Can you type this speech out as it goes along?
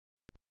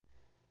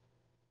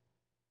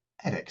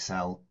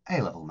Edexcel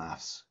A-Level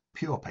Maths,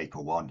 Pure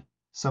Paper 1,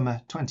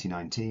 Summer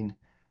 2019,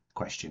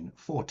 Question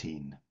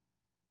 14.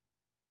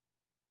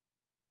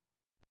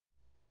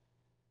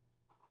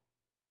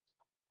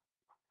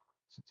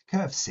 So the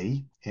curve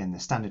C in the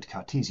standard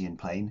Cartesian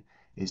plane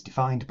is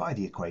defined by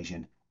the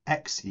equation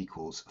x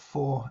equals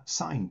 4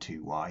 sine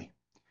 2y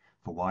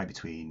for y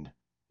between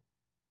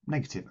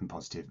negative and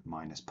positive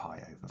minus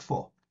pi over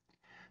 4.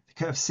 The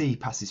curve C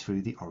passes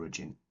through the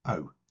origin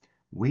O.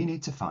 We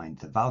need to find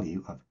the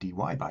value of dy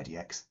by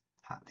dx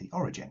at the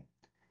origin.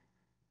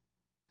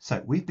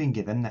 So we've been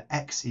given that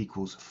x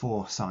equals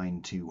 4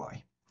 sine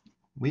 2y.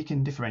 We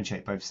can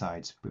differentiate both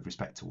sides with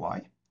respect to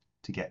y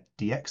to get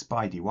dx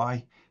by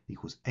dy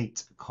equals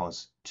 8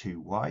 cos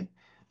 2y.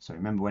 So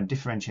remember, when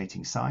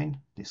differentiating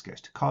sine, this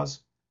goes to cos.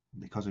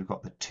 Because we've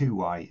got the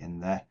 2y in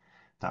there,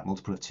 that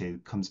multiple of 2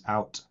 comes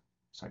out.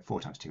 So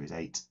 4 times 2 is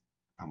 8,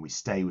 and we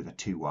stay with a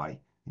 2y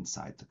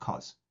inside the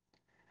cos.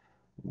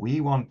 We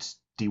want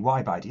dy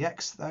by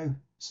dx though,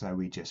 so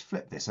we just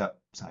flip this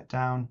upside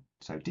down.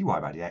 So dy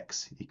by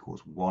dx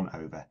equals 1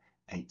 over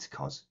 8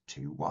 cos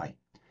 2y.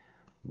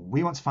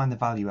 We want to find the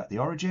value at the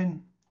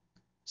origin.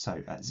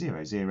 So at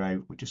 0,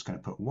 0, we're just going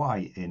to put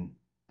y in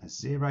as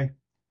 0.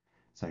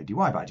 So dy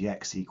by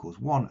dx equals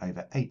 1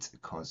 over 8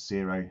 cos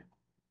 0.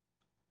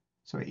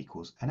 So it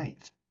equals an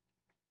eighth.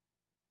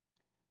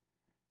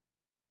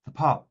 For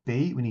part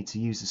B, we need to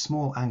use the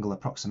small angle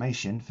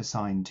approximation for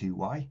sine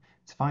 2y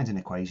to find an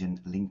equation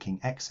linking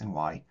x and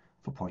y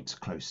for points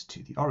close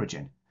to the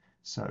origin.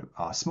 So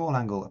our small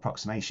angle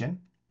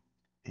approximation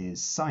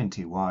is sine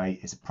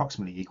 2y is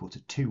approximately equal to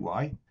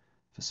 2y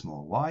for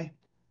small y.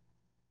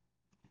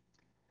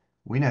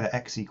 We know that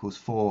x equals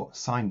 4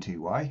 sine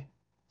 2y,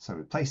 so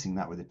replacing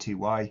that with a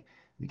 2y,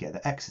 we get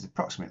that x is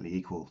approximately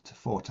equal to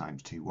 4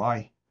 times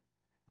 2y,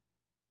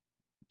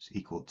 which is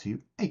equal to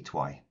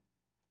 8y.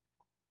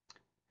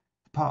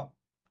 For part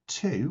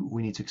 2,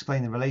 we need to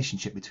explain the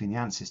relationship between the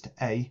answers to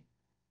A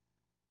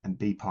and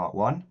B part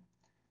 1.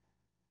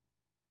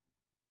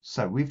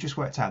 So we've just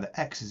worked out that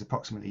x is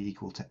approximately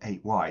equal to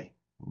 8y.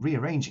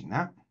 Rearranging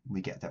that,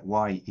 we get that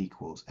y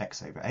equals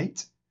x over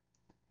 8.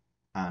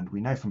 And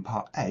we know from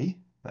part A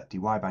that dy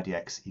by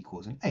dx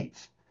equals an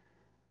eighth.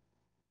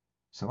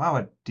 So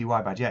our dy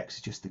by dx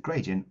is just the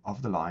gradient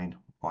of the line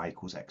y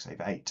equals x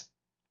over 8.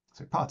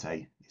 So part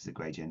A is the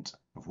gradient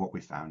of what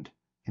we found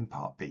in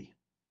part B.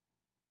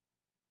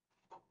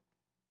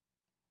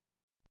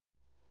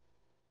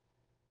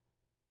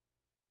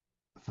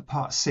 For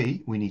part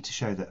C, we need to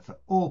show that for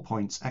all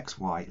points x,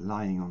 y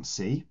lying on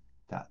C,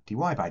 that dy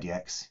by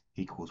dx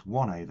equals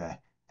 1 over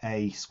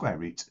a square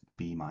root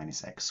b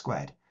minus x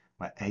squared,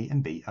 where a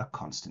and b are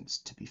constants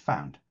to be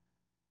found.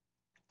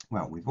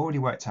 Well, we've already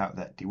worked out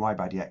that dy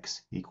by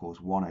dx equals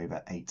 1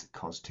 over 8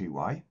 cos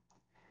 2y.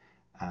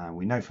 And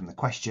we know from the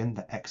question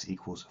that x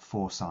equals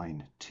 4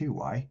 sine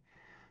 2y.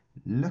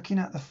 Looking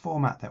at the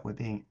format that we're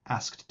being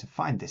asked to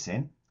find this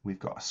in, we've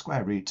got a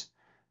square root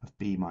of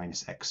b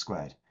minus x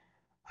squared.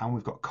 And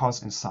we've got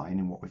cos and sine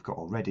in what we've got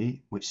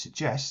already, which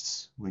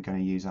suggests we're going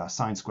to use our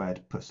sine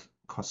squared plus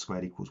cos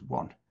squared equals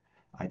 1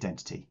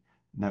 identity.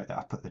 Note that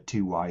I put the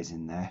two y's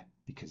in there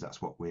because that's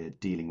what we're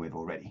dealing with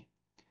already.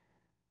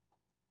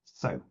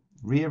 So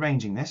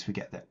rearranging this, we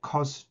get that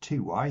cos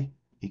 2y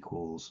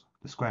equals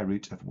the square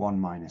root of 1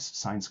 minus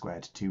sine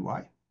squared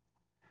 2y.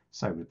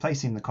 So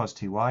replacing the cos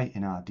 2y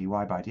in our dy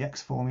by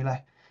dx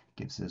formula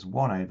gives us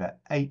 1 over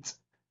 8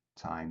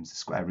 times the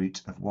square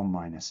root of 1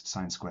 minus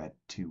sine squared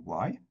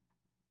 2y.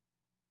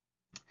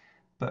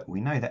 But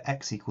we know that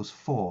x equals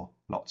 4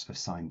 lots of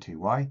sine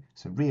 2y,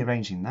 so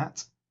rearranging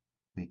that,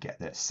 we get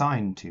that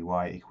sine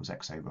 2y equals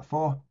x over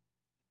 4.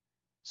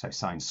 So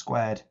sine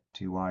squared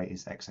 2y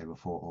is x over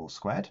 4 all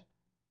squared.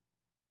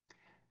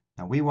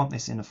 Now we want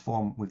this in a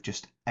form with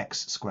just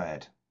x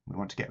squared. We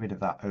want to get rid of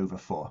that over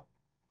 4.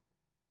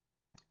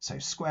 So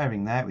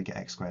squaring there, we get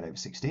x squared over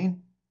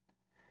 16.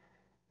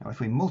 Now if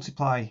we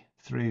multiply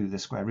through the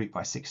square root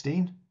by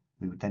 16,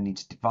 we would then need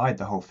to divide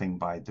the whole thing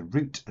by the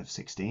root of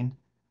 16,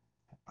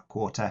 a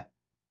quarter,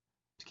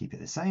 to keep it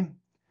the same.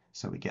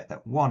 So we get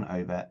that 1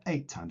 over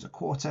 8 times a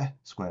quarter,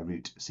 square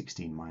root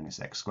 16 minus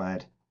x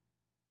squared.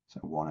 So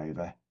 1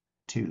 over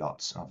 2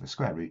 lots of the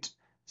square root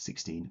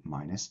 16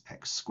 minus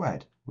x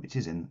squared, which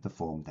is in the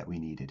form that we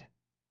needed.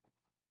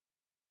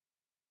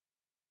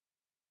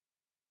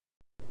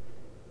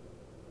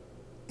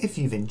 If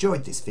you've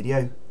enjoyed this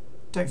video,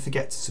 don't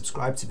forget to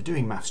subscribe to the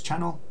Doing Maths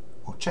channel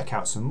or check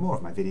out some more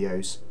of my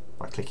videos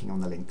by clicking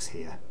on the links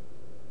here.